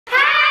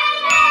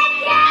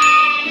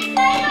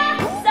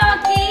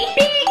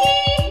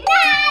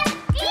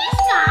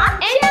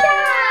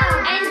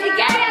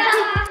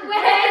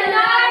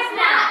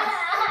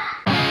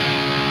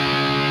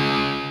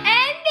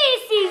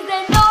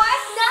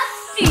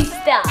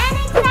stuff. And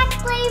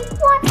exactly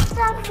what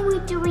stuff are we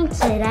doing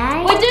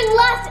today? We're doing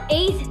Lust,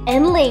 Eat,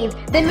 and Leave.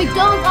 Then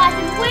McDonald's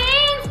license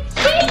wins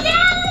 2,000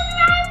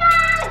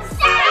 Robux!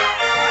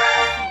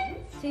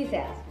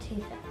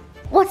 2,000.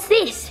 What's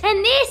this?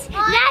 And this?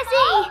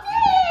 Nazi!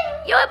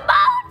 You're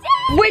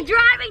bolting! We're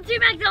driving to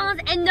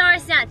McDonald's and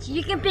Norris Nuts.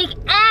 You can pick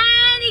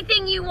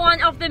anything you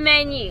want off the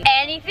menu.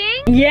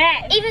 Anything?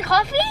 Yeah. Even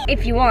coffee?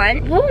 If you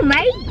want. Oh,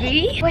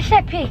 maybe. What should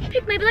I pick?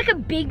 Pick maybe like a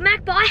Big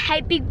Mac, but I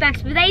hate Big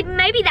Macs. But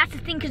maybe that's the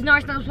thing because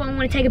Norris Nuts won't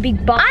want to take a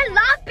big bite. I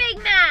love Big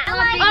Mac.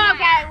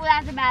 Okay, well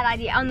that's a bad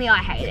idea. Only I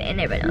hate it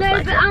and everyone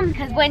else likes it.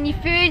 Because when your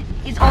food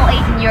is all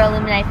eaten, you're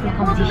eliminated from the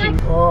competition.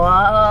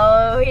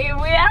 Whoa, here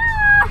we are.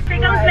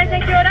 McDonald's, may I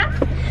take your order?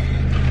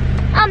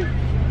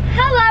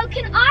 Hello,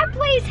 can I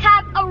please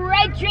have a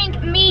red drink,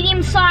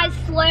 medium-sized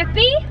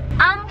Slurpee?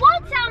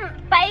 What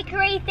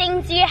bakery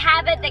things do you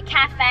have at the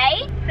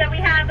cafe? So we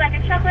have like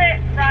a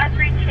chocolate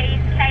raspberry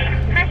cheesecake,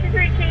 passion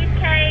fruit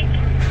cheesecake. We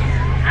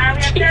have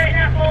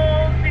donut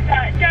balls. We've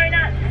got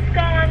donuts,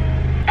 scones,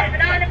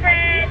 banana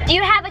bread. Do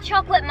you have a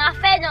chocolate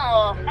muffin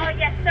or? Oh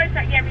yes, so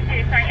sorry. Yeah, we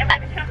do. Sorry, we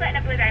have a chocolate and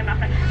a blueberry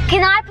muffin.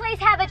 Can I please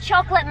have a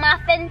chocolate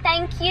muffin,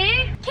 thank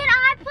you? Can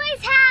I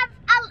please have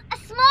a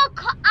small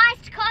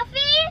iced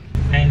coffee?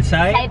 And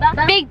say?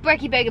 Saber. Big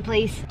brekkie burger,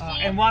 please.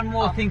 And one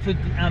more thing for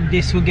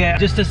this, we'll get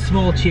just a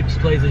small chips,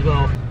 please, as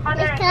well.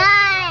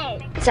 Okay.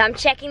 So I'm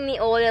checking the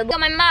order. Got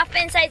my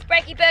muffin, says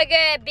brekkie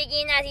burger,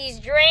 Biggie and Nazzie's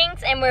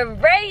drinks, and we're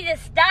ready to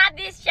start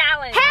this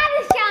challenge. How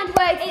this challenge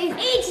works is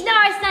each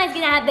Norris Nut is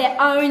gonna have their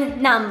own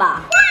number.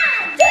 1,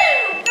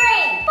 2, 3,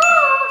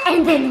 4.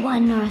 And then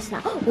one Norris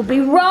Nut will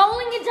be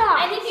rolling the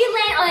dice. And if you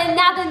land on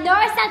another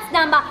Norris Nut's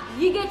number,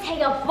 you get to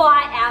take a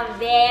bite out of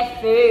their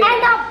food.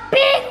 And a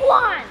big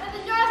one.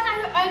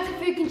 Who owns the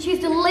food can choose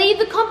to leave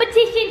the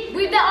competition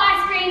with the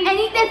ice cream and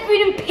eat their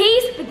food in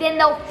peace, but then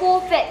they'll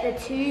forfeit the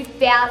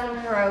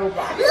 2,000 Robux.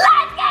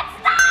 Let's get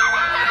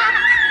started!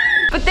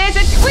 But there's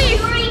a twist!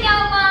 You already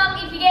know, Mum,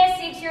 if you get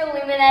 6, you're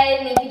eliminated,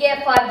 and if you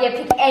get 5, you get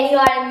to pick any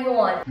item you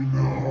want.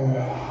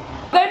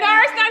 The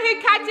Norris Nut who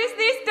catches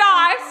this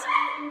dice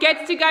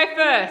gets to go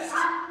first.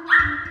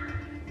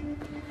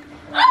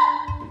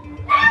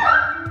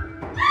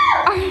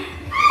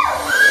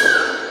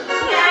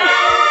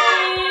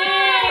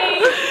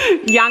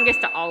 Youngest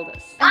to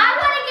oldest. I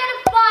want to get a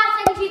 5 so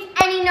I can choose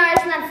any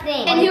Norris Nuts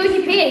thing. And who would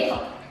you pick?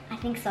 I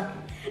think so.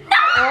 No!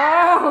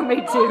 Oh, me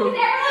too.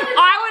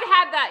 I would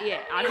have that,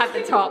 yeah. I'd have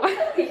the top.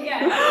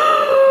 Yeah.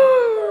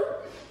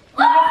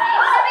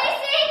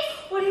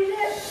 What is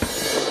it?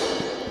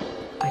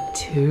 A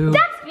 2.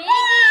 That's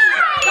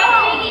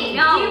Biggie!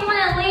 No. You want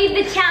to leave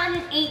the challenge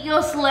and eat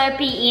your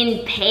Slurpee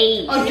in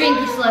peace. Or drink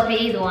your Slurpee,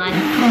 either one.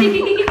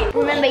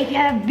 Remember, if you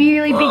have a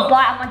really big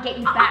bite, I might get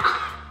you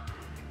back.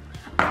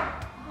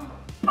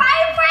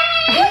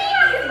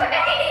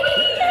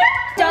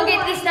 Don't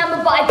get this number,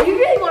 but I do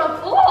really want a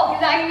 4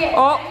 because I can get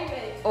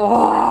Savers.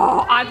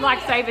 Oh, I'd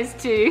like Savers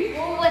too.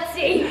 Well, let's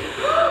see.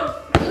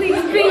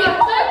 Please be a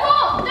 4.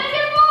 Don't get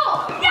a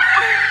 4.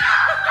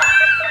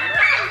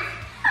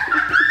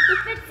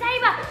 But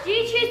Saber, do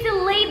you choose to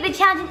leave the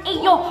challenge and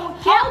eat your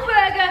whole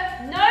burger,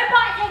 no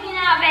bite taken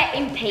out of it,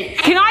 in peace?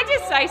 Can I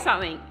just say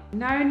something?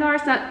 No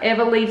Norris Nut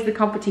ever leaves the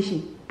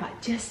competition, but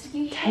just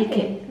take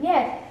it.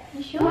 Yeah.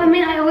 Sure. Well, I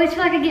mean, I always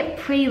feel like I get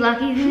pretty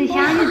lucky in the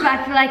challenges, but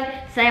I feel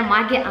like, say I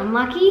might get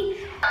unlucky.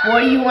 What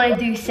do you want to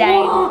do, say?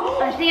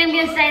 I think I'm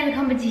going to stay in the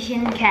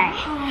competition. Okay.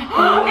 It's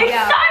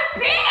so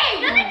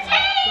big! Another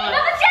cheese!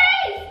 Another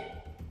cheese!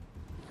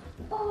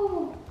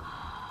 Oh,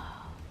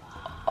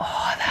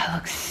 that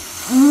looks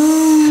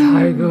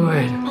so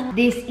good.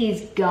 This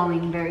is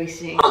going very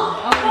soon.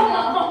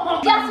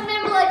 Just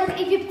remember, like,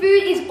 if your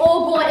food is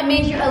all gone, it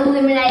means you're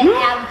eliminated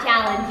out of the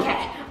challenge.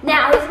 Okay.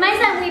 Now, this may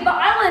sound weird, but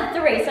I want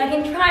 3, so I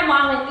can try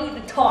mine and eat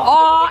the top.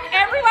 Oh,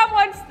 everyone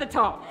wants the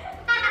top.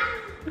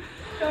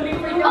 Oh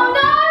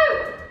no!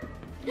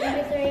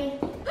 Number 3.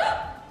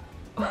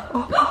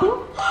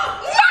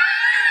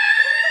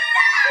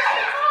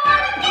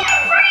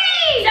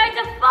 So it's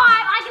a 5.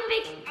 I can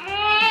pick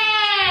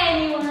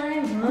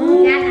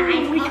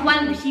anyone. Which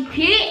one would she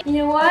pick? You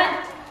know what?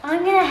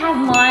 I'm gonna have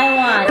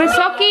my one.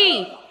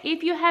 Kasoki,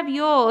 if you have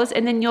yours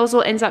and then yours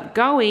all ends up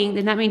going,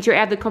 then that means you're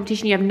out of the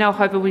competition. You have no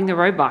hope of winning the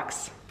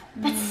Robux.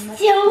 But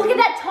still, look at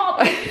that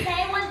top.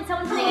 Someone's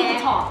sitting at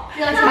the top.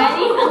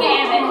 Ready?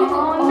 Okay, Evan.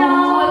 Oh no,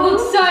 it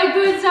looks so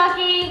good,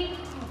 Saki.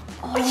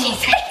 Oh, she's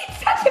taking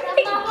such a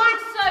big bite.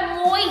 It's so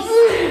moist.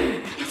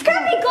 It's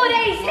gonna be good,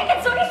 eh?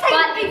 Second, Saki's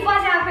taking a big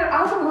bite out of her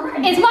other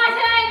one. It's my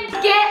turn.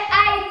 Get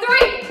a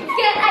 3.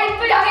 Get a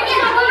 3.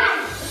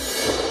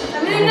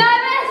 I'm really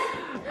nervous.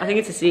 I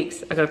think it's a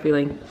 6. I got a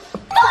feeling.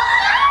 No!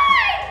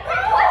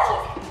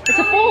 It's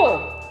a 4.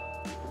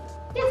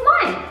 It's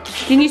mine.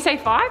 Didn't you say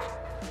 5?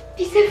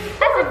 She said 4.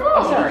 That's a 4.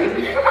 Oh, sorry.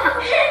 Saber,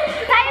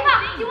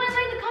 you want to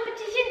leave the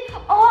competition?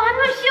 Oh, I'm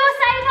not sure,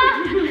 Saber.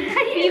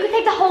 You could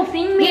take the whole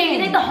thing, man. Yeah, you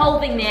can take the whole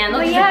thing now.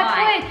 Not just a bite.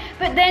 I could.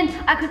 But then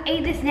I could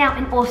eat this now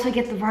and also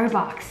get the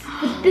Robux.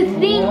 But the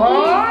thing is,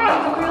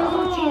 the real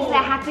little chance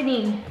that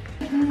happening.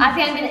 I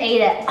think I'm gonna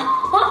eat it.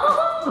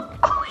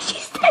 Oh,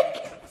 she's taking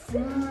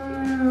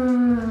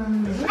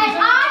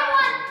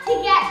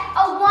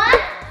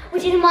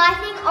my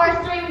thing or a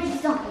 3, which is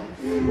something?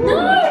 No,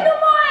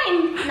 not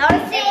mine. Not a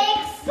 6.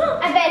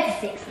 I bet it's a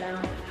 6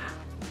 now.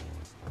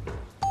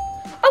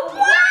 A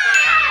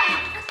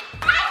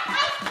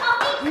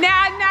 1!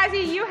 Now, Nazi,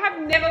 you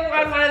have never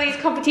won one of these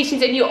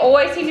competitions and you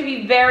always seem to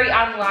be very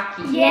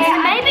unlucky. Yeah,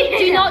 so maybe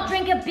do not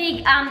drink a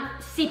big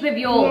sip of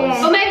yours.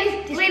 Yeah. Or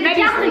maybe just leave the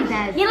challenge.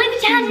 Yeah, leave the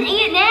challenge and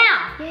eat it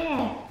now.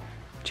 Yeah.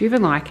 Do you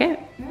even like it?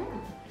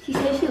 She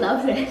says she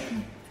loves it. It's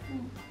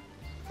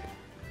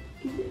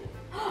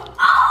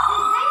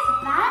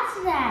bad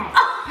today. I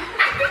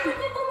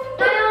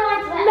don't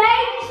like that.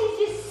 Maybe she's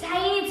just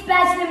saying it's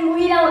bad so then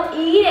we don't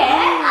eat it.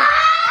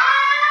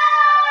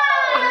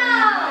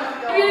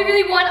 I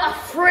really want a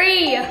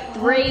free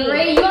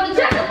 3. You want to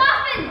drink a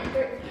muffin?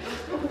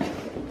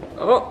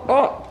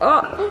 Oh. A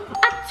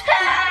 2!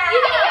 You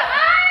get your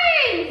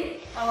own!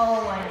 Oh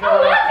my god. A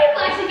lot of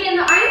people actually get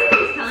their own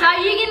this time. So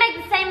you can make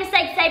the same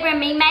mistake Sabre and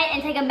me made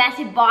and take a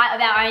massive bite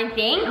of our own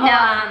thing. No,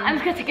 I'm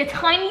just gonna take a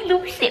tiny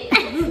little sip.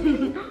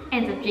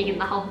 Ends up drinking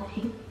the whole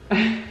thing.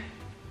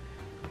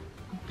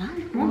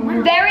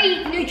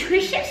 Very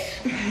nutritious,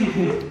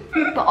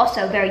 but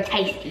also very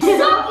tasty.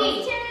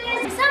 Soggy.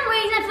 For some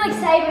reason, I feel like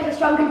Sabre is a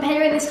strong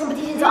competitor in this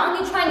competition, so I'm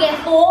gonna try and get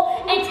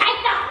 4 and take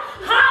the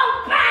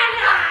whole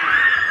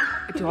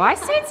banner! Do I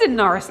sense a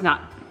Norris nut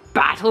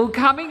battle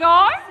coming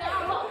on?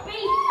 No, not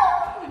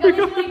beef. We're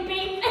gonna do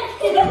beef.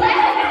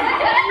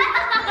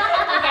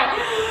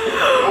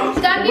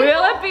 Okay.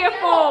 Will it be a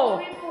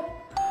 4?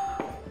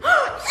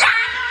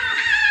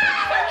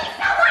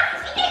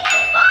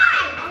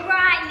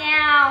 Right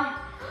now,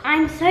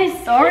 I'm so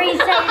sorry,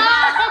 Sabre,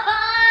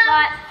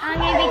 but I'm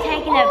gonna be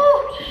taking a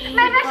pee. Maybe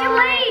I should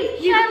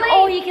leave. Should I leave?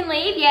 Oh, you can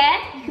leave, yeah?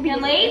 You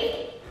can leave.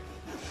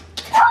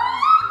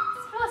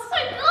 Smells so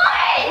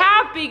good.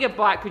 How big a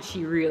bite could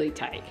she really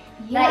take?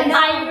 Are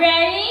you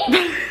ready?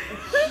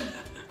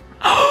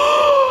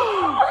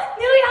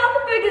 Nearly half the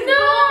burger's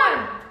gone.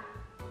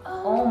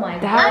 Oh my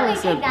god. That I'm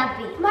was gonna a take that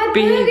bit. My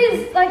big-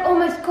 burger's like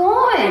almost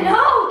gone.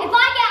 No. If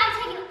I get, I'm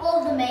taking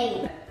all the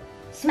meat.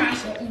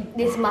 Smash it.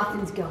 This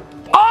muffin's gone.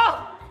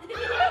 Oh! I'm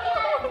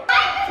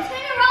just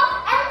gonna roll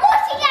and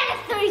watch her get a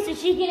 3 so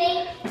she can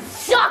eat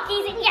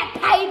sockies and get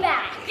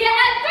payback. Get a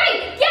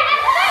 3! Get a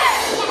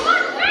 3! Come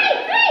on,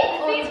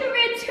 3! These are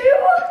red too.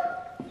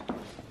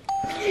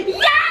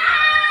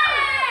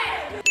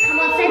 Yeah! Come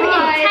on, Sabre, it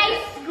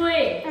tastes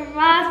good. A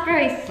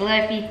raspberry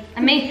slurpee. I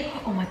mean,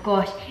 oh my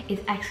gosh,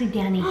 it's actually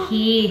down in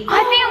here.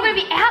 I think I'm gonna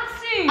be out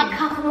soon. A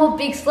couple more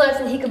big slurps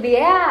and he could be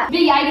out.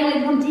 Big Aggie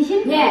lead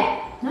competition? Yeah.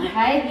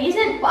 Okay, he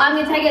isn't. But I'm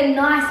gonna take a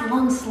nice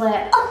long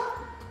slurp.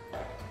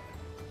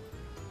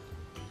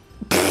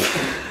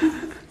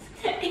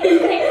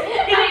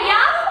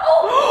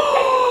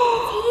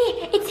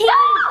 It's here.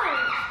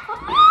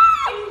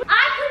 I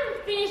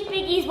couldn't finish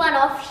Biggie's one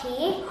off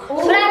here, but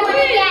I would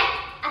get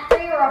a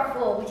 3 or a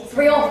 4, which is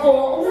 3 or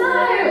 4.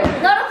 No,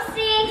 not a 6.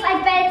 I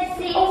bet it's a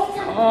 6.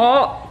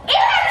 Oh! It's a 2!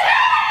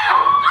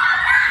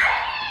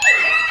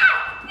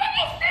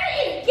 Finish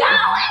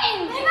going!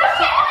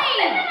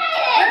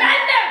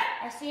 Remember,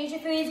 as soon as your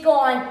food is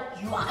gone,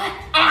 you are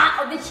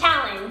out of the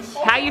challenge.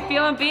 How you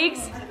feeling,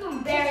 Biggs?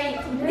 Very. I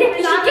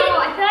feel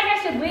like I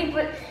should leave,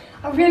 but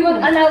I really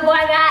want to know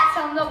by that,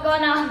 so I'm not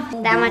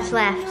gonna. That much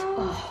left.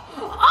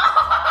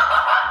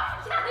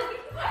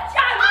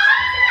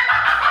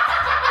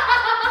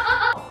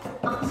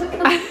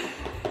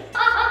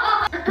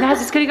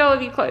 Naz, it's gonna go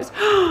over your clothes.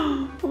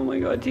 Oh my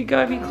god, did you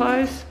go over your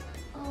clothes?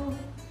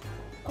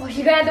 Oh,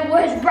 you're gonna have the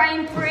worst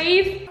brain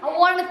freeze. I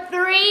want a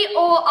 3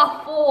 or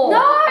a 4.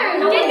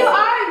 No, get your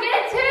own,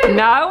 get a 2.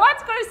 No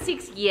one's got a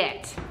 6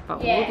 yet. But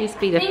will this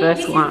be the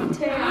first one? I'm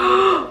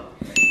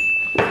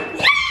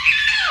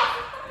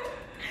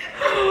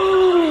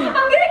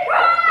gonna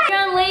cry. You're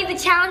gonna leave the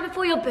challenge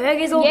before your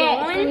burger's all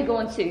gone? It's really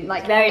going soon.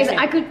 Like, very soon.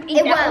 I could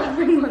eat that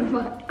everyone,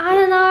 but I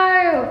don't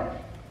know.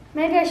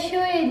 Maybe I should.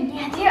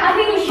 Yeah, dude, I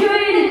think you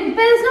should.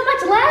 But there's not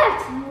much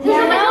left. There's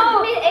not much left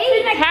for me to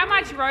eat. How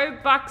much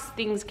Robux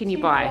things can you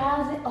buy?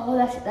 Oh,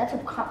 that's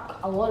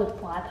a lot of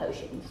fire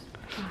potions.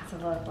 That's a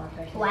lot of fire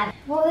potions.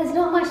 Well, there's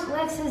not much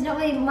left, so there's not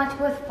really much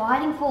worth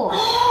fighting for.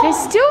 There's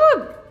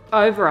still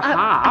over a I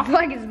half. feel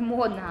like it's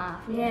more than half.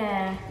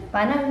 Yeah, but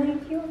I know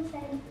what you're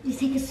saying. Just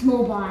take a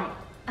small bite.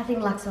 I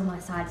think luck's on my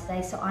side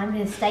today, so I'm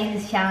gonna stay in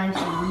this challenge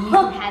and you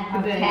can have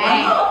the burger.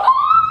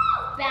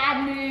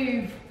 Bad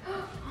move.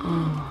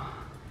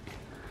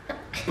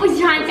 Was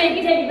trying to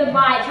take the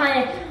bite,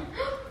 trying to.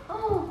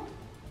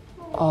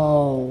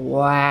 Oh,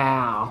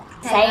 wow.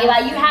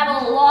 Sabre, you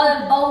have a lot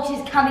of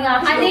vultures coming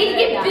up. I need to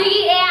get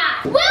Biggie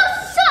out. Will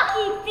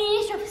Sucky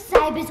finish with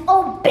Sabres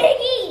or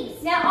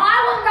Biggies? Now I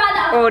would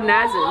rather Or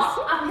Naz's. a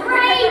 3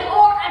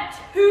 or a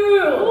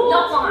 2.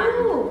 Not mine.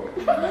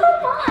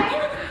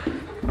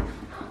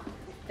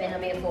 Better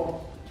be a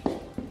 4.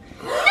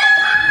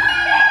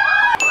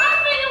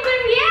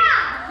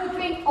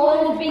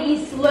 All the Biggie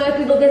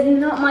Slurpee, look, there's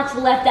not much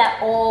left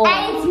at all.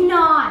 And it's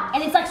not.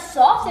 And it's like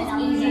soft, so it's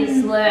easy to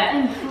slurp.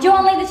 Do you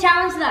want to leave the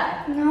challenge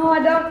though? No, I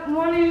don't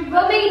want to.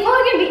 Well, Biggie's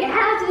probably going to be out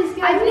after this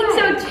game. I think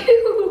so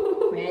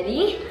too.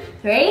 Ready?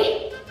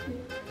 3,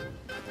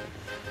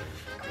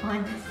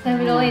 Fine.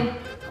 Slam it all in.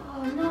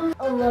 Oh no.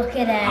 Oh, look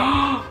at it.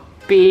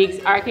 Biggs,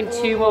 I reckon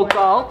 2 more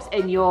gulps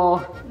and you're...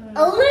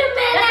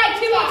 Eliminate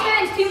 2 more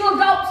turns, 2 more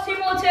gulps, 2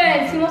 more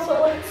turns, 2 more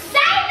solids.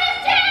 Save this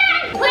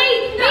turn!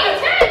 Please, me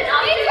too!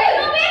 Not me too!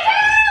 Not me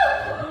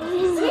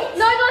too!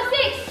 No, not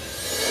 6.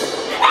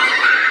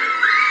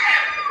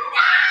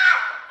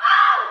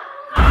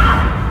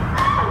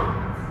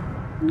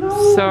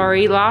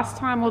 Sorry, last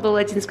time all the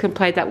legends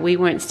complained that we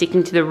weren't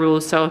sticking to the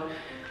rules, so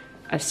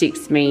a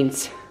 6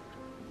 means...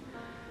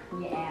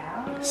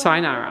 Yeah.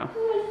 Sayonara.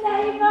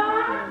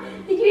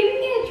 Did you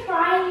even get to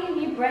try any of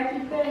your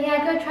brekkie burgers? Yeah,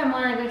 I go try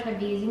mine, I go try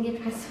these, and get to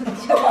try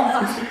something.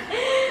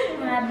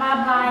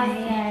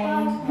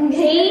 Bye-bye.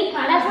 See?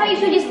 That's why you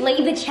should just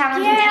leave the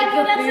challenge and take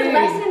your that's food. a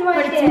lesson right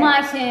But it's there.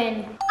 my turn.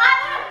 I'm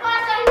gonna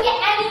fight so I can get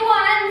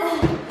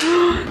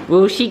anyone.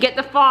 Will she get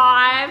the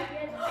 5?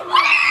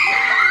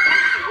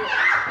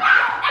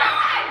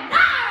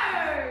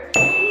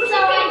 So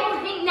I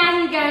think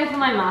Natalie's going for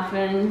my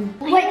muffin.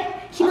 Wait,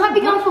 she might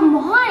be going for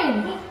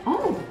mine.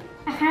 Oh,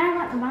 I kind of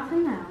like the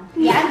muffin now.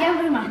 Yeah, I'm going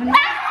for the muffin.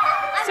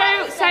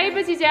 So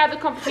Sabers is out of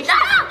the competition.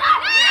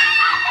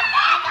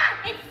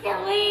 It's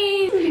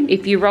silly.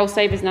 If you roll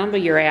Sabers' number,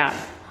 you're out.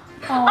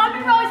 I've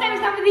been rolling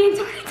Sabers number the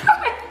entire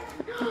time.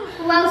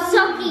 Well,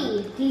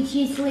 Socky, did you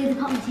choose to leave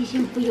the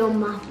competition for your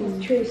muffin?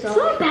 True, It's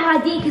not a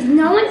bad idea because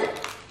no one's.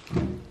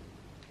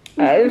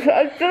 That's why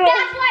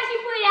she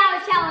put it out of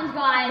the challenge,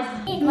 guys.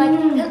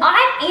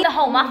 I eat the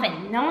whole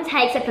muffin. No one's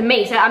had except for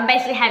me, so I'm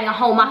basically having a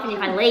whole muffin if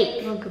I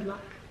leave. Well, good luck.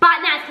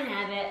 But Naz can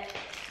have it.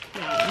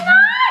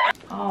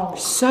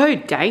 So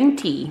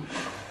dainty.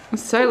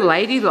 So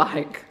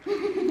ladylike.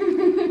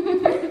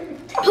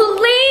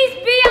 Please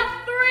be a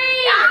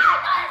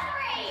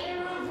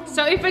 3!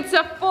 So if it's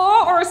a 4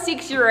 or a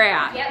 6, you're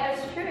out. Yeah,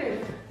 that's true.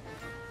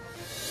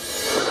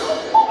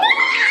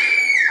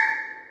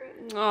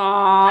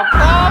 Aw,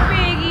 poor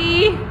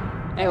Biggie.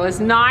 It was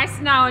nice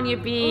knowing you,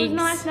 It Biggs.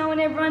 was nice knowing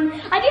everyone.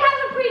 I did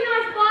have a pretty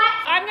nice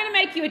bite. I'm gonna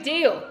make you a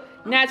deal.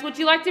 Naz, would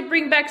you like to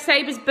bring back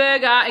Sabers'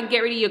 burger and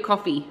get rid of your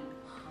coffee?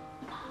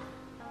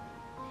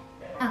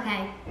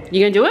 Okay. You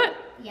gonna do it?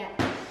 Yeah.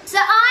 So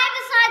I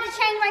decided to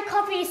change my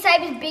coffee to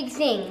Sabers' big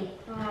thing.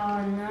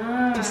 Oh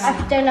no.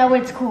 I don't know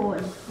what it's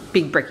called.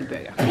 Big brekkie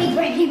burger. Big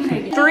breaking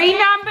burger. 3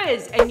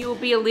 numbers and you'll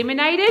be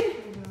eliminated.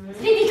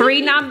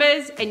 3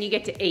 numbers and you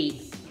get to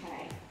eat.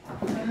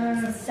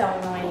 This is so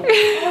annoying. I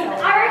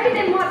reckon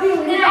there might be a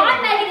winner.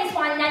 I'm making this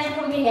one, and Naz will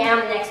probably be down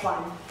the next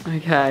one.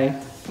 Okay.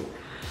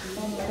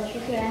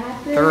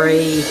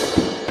 3.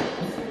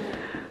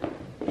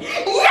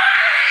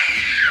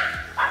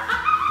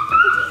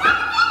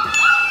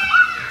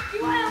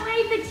 You want to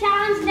leave the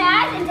challenge,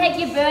 Naz, and take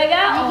your burger? You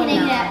can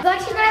eat it. Like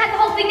she's gonna have the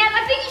whole thing, Naz.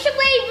 I think you should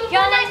leave. You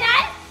want that,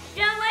 Naz?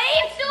 You want to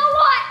leave? So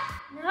what?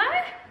 No?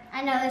 I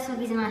know this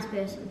Sophie's a nice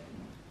person.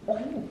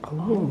 Let's I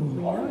know see.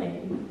 you won't do that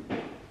to me.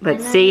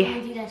 Let's see.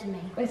 Let's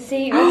see. Let's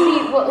see.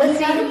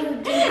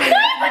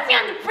 Puts you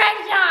under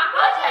pressure. I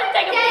was gonna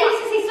take a Daddy,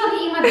 this is Sophie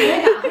eating my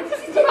burger.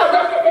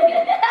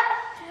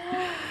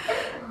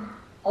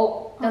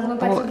 Oh, doesn't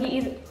look like Sophie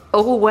either.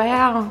 Oh,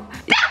 wow.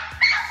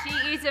 She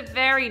is a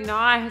very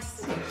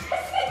nice.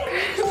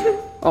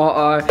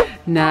 Uh-oh.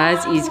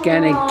 Naz is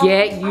gonna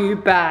get you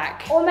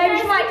back. Or maybe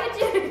she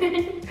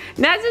might.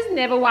 Naz has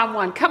never won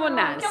one. Come on,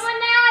 Naz. Come on,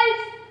 Naz.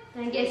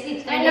 Don't get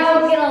 6. I know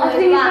I'm gonna I lose,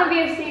 think it's but- gonna be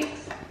a 6.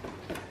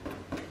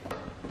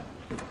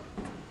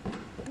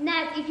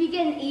 Naz, if you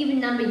get an even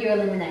number, you're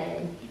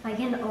eliminated. If I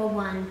get an odd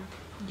one.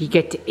 You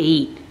get to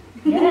eat.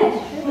 Yes.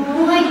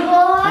 Oh my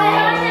god.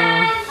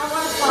 Naz. I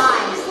want to fly.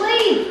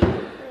 Sleep.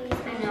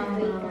 Please, I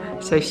know.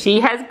 So she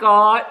has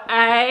got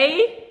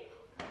a